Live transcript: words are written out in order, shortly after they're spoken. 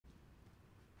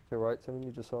To your right, Timan,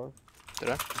 you just saw him. Did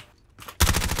I?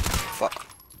 Fuck.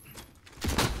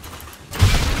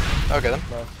 Okay then.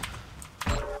 Nice.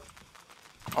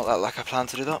 Not that like I plan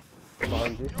to do that.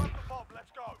 Behind you.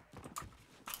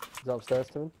 He's upstairs,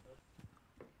 Timan.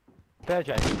 Fair,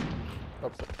 Jay.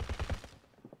 Upstairs.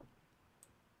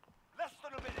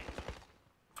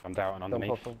 I'm down Don't underneath.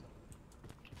 pop him.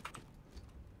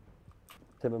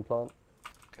 Timan plant.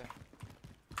 Okay.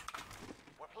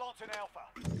 We're planting Alpha.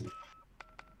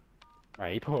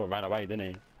 Right, he probably ran away,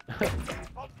 didn't he?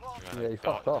 Yeah, he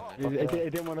fucked off. He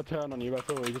didn't want to turn on you at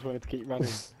all, he just wanted to keep running.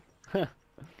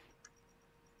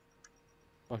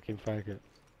 Fucking faggot.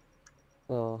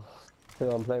 Oh,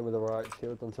 Timan, I'm playing with the right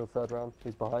shield until third round.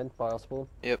 He's behind by our spawn.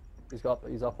 Yep. He's up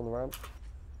on the ramp.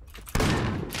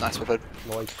 Nice weapon.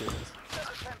 Nice shield.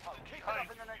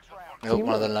 Oh,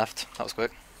 one of them left. That was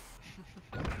quick.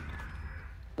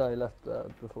 No, he left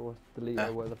before. Delete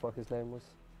Yeah. where the fuck his name was.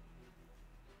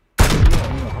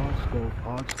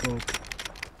 Hard scope.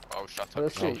 Oh, shut up.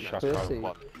 Let's see. shut Let's up. see.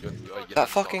 That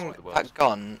fucking that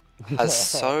gun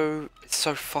has it's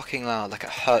so fucking loud. Like it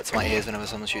hurts my ears whenever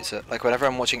someone shoots it. Like whenever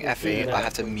I'm watching FE, I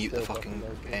have to mute the fucking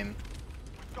game.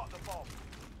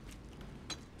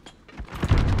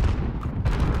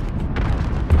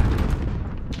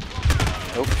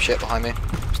 Oh shit! Behind me.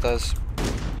 Upstairs.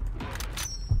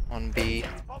 1B.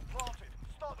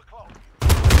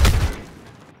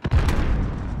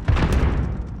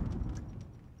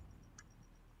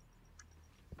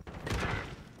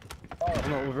 Oh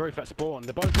no, we're roof at spawn.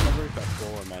 They're both on the roof at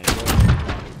spawn, mate.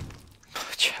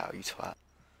 Chow, you twat.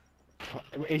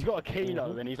 He's got a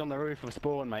kilo and he's on the roof of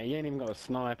spawn, mate. He ain't even got a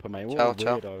sniper, mate. What Chow, a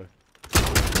chow. weirdo.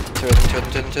 Two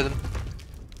of them.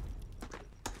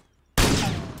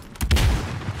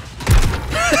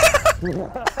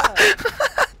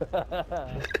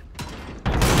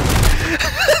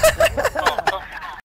 Oh,